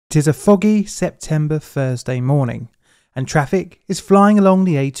It is a foggy September Thursday morning, and traffic is flying along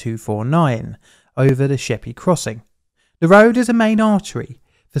the A249 over the Sheppey crossing. The road is a main artery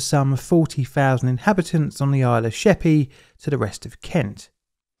for some 40,000 inhabitants on the Isle of Sheppey to the rest of Kent.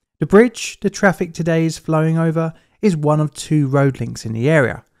 The bridge the traffic today is flowing over is one of two road links in the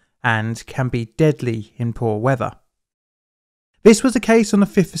area, and can be deadly in poor weather. This was the case on the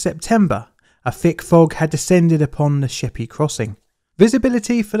 5th of September. A thick fog had descended upon the Sheppey crossing.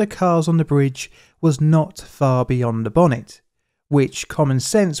 Visibility for the cars on the bridge was not far beyond the bonnet, which common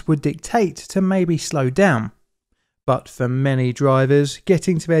sense would dictate to maybe slow down. But for many drivers,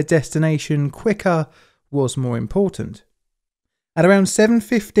 getting to their destination quicker was more important. At around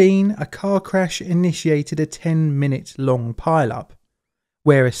 7:15, a car crash initiated a 10-minute long pile-up,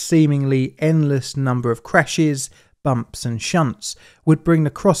 where a seemingly endless number of crashes, bumps and shunts would bring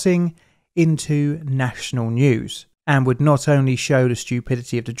the crossing into national news, and would not only show the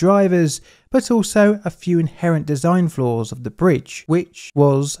stupidity of the drivers, but also a few inherent design flaws of the bridge, which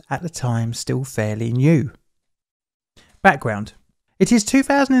was at the time still fairly new. Background. It is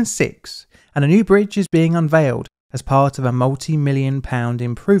 2006, and a new bridge is being unveiled as part of a multi-million-pound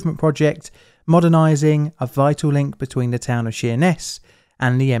improvement project modernising a vital link between the town of Sheerness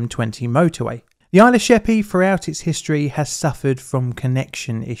and the M20 motorway. The Isle of Sheppey throughout its history has suffered from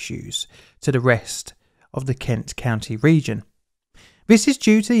connection issues to the rest of the Kent County region. This is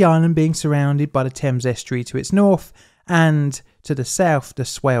due to the island being surrounded by the Thames estuary to its north and to the south the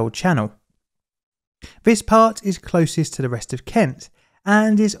Swale Channel. This part is closest to the rest of Kent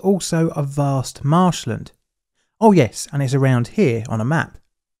and is also a vast marshland. Oh yes, and it's around here on a map.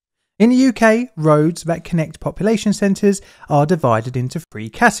 In the UK, roads that connect population centres are divided into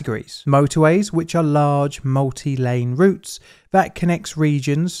three categories. Motorways, which are large multi-lane routes that connects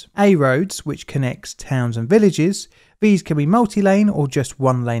regions. A roads, which connects towns and villages. These can be multi-lane or just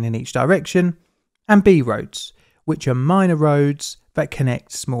one lane in each direction. And B roads, which are minor roads that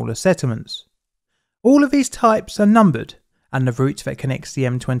connect smaller settlements. All of these types are numbered, and the route that connects the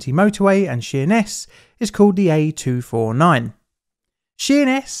M20 motorway and Sheerness is called the A249.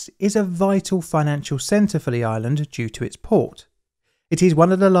 Sheerness is a vital financial centre for the island due to its port. It is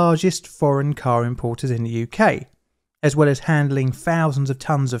one of the largest foreign car importers in the UK, as well as handling thousands of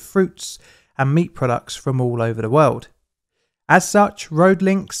tonnes of fruits and meat products from all over the world. As such, road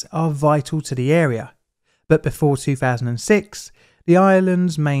links are vital to the area, but before 2006, the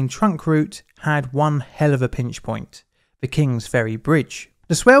island's main trunk route had one hell of a pinch point, the King's Ferry Bridge.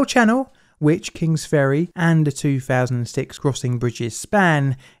 The Swale Channel, which King's Ferry and the 2006 crossing bridges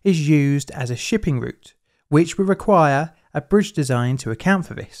span, is used as a shipping route, which would require a bridge design to account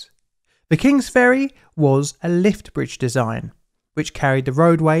for this. The King's Ferry was a lift bridge design, which carried the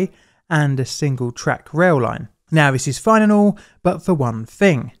roadway and a single track rail line. Now this is fine and all, but for one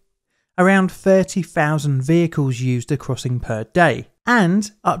thing. Around 30,000 vehicles use the crossing per day,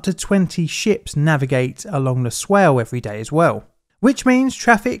 and up to 20 ships navigate along the Swale every day as well. Which means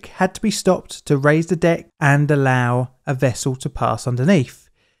traffic had to be stopped to raise the deck and allow a vessel to pass underneath,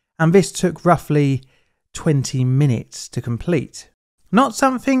 and this took roughly 20 minutes to complete. Not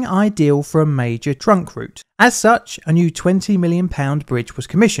something ideal for a major trunk route. As such, a new £20 million bridge was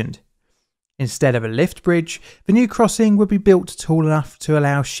commissioned. Instead of a lift bridge, the new crossing would be built tall enough to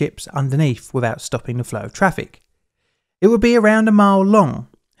allow ships underneath without stopping the flow of traffic. It would be around a mile long,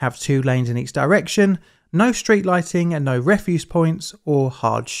 have 2 lanes in each direction, no street lighting and no refuse points or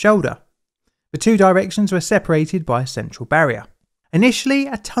hard shoulder. The 2 directions were separated by a central barrier. Initially,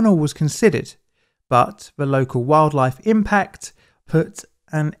 a tunnel was considered, but the local wildlife impact put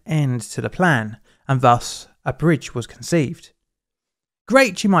an end to the plan, and thus a bridge was conceived.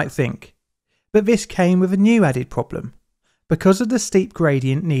 Great, you might think, but this came with a new added problem. Because of the steep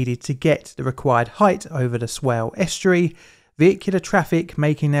gradient needed to get the required height over the Swale estuary, vehicular traffic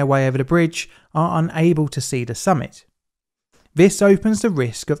making their way over the bridge are unable to see the summit. This opens the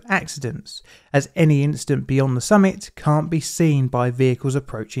risk of accidents, as any instant beyond the summit can't be seen by vehicles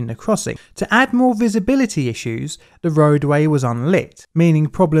approaching the crossing. To add more visibility issues, the roadway was unlit, meaning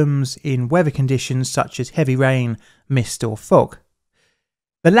problems in weather conditions such as heavy rain, mist or fog.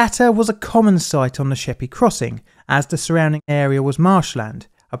 The latter was a common sight on the Sheppey crossing, as the surrounding area was marshland,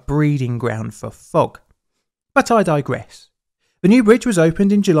 a breeding ground for fog. But I digress. The new bridge was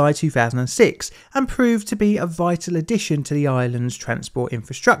opened in July 2006 and proved to be a vital addition to the island's transport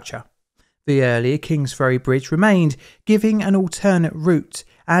infrastructure. The earlier King's Ferry Bridge remained, giving an alternate route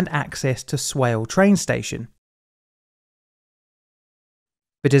and access to Swale train station.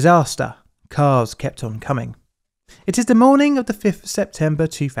 The disaster. Cars kept on coming. It is the morning of the 5th of September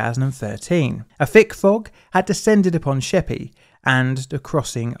 2013. A thick fog had descended upon Sheppey, and the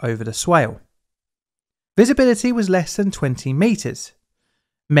crossing over the Swale. Visibility was less than 20 metres.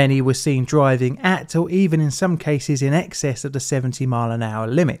 Many were seen driving at, or even in some cases in excess of, the 70-mile-an-hour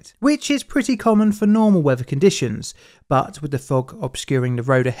limit, which is pretty common for normal weather conditions, but with the fog obscuring the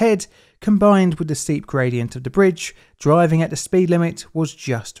road ahead, combined with the steep gradient of the bridge, driving at the speed limit was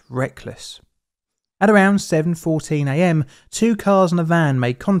just reckless. At around 7:14 AM, two cars and a van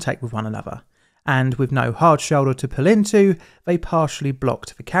made contact with one another, and with no hard shoulder to pull into, they partially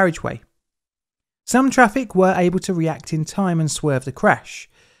blocked the carriageway. Some traffic were able to react in time and swerve the crash.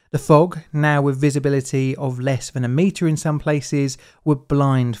 The fog, now with visibility of less than a metre in some places, would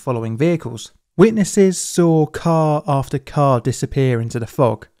blind following vehicles. Witnesses saw car after car disappear into the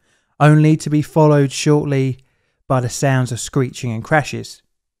fog, only to be followed shortly by the sounds of screeching and crashes.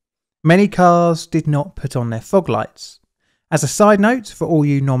 Many cars did not put on their fog lights. As a side note, for all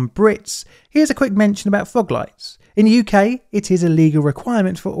you non-Brits, here's a quick mention about fog lights. In the UK, it is a legal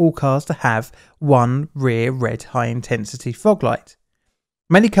requirement for all cars to have one rear red high-intensity fog light.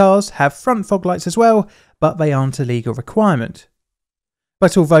 Many cars have front fog lights as well, but they aren't a legal requirement.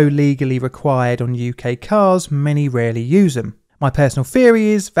 But although legally required on UK cars, many rarely use them. My personal theory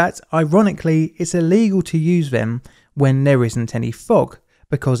is that, ironically, it's illegal to use them when there isn't any fog,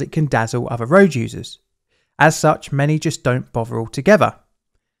 because it can dazzle other road users. As such, many just don't bother altogether.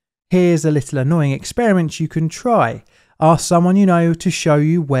 Here's a little annoying experiment you can try. Ask someone you know to show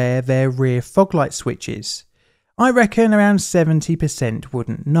you where their rear fog light switch is. I reckon around 70%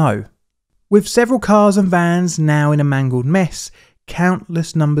 wouldn't know. With several cars and vans now in a mangled mess,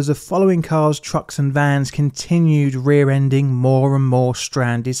 countless numbers of following cars, trucks and vans continued rear-ending more and more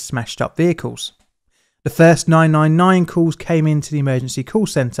stranded, smashed up vehicles. The first 999 calls came into the emergency call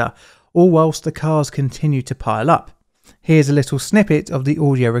centre, all whilst the cars continued to pile up. Here's a little snippet of the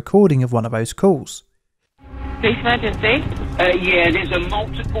audio recording of one of those calls. Police emergency? Yeah, there's a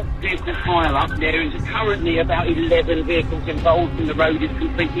multiple vehicle pile up. There is currently about 11 vehicles involved and the road is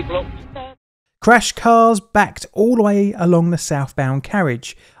completely blocked. Crash cars backed all the way along the southbound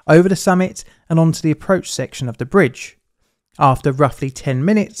carriage, over the summit and onto the approach section of the bridge. After roughly 10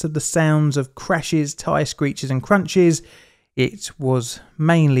 minutes of the sounds of crashes, tyre screeches and crunches, it was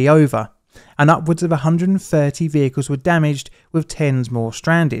mainly over, and upwards of 130 vehicles were damaged, with tens more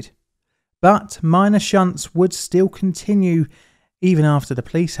stranded. But minor shunts would still continue even after the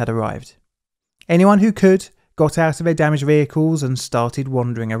police had arrived. Anyone who could got out of their damaged vehicles and started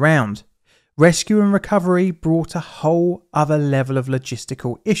wandering around. Rescue and recovery brought a whole other level of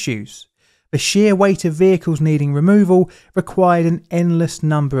logistical issues. The sheer weight of vehicles needing removal required an endless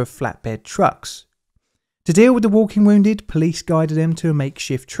number of flatbed trucks. To deal with the walking wounded, police guided them to a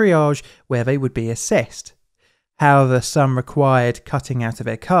makeshift triage where they would be assessed. However, some required cutting out of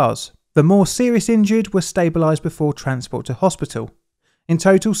their cars. The more serious injured were stabilised before transport to hospital. In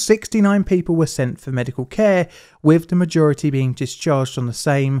total, 69 people were sent for medical care, with the majority being discharged on the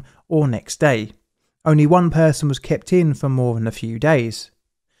same or next day. Only one person was kept in for more than a few days.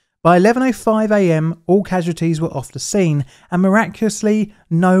 By 11:05 AM, all casualties were off the scene, and miraculously,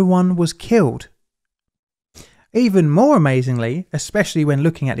 no one was killed. Even more amazingly, especially when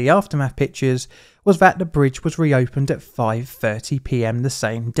looking at the aftermath pictures, was that the bridge was reopened at 5:30 PM the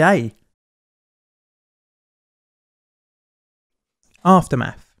same day.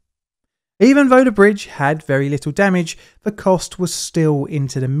 Aftermath. Even though the bridge had very little damage, the cost was still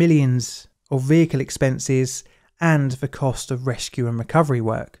into the millions of vehicle expenses and the cost of rescue and recovery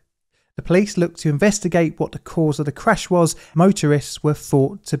work. The police looked to investigate what the cause of the crash was. Motorists were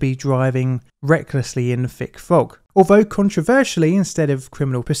thought to be driving recklessly in the thick fog. Although controversially, instead of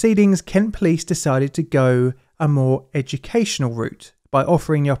criminal proceedings, Kent Police decided to go a more educational route by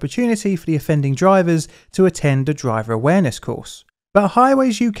offering the opportunity for the offending drivers to attend a driver awareness course. But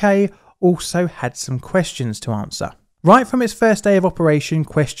Highways UK also had some questions to answer. Right from its first day of operation,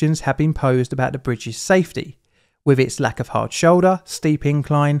 questions have been posed about the bridge's safety, with its lack of hard shoulder, steep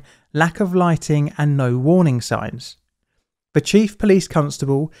incline, lack of lighting and no warning signs. The Chief Police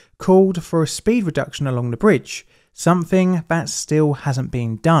Constable called for a speed reduction along the bridge, something that still hasn't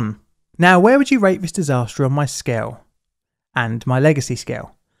been done. Now, where would you rate this disaster on my scale and my legacy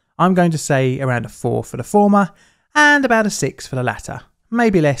scale? I'm going to say around a 4 for the former and about a 6 for the latter,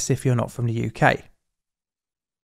 maybe less if you're not from the UK.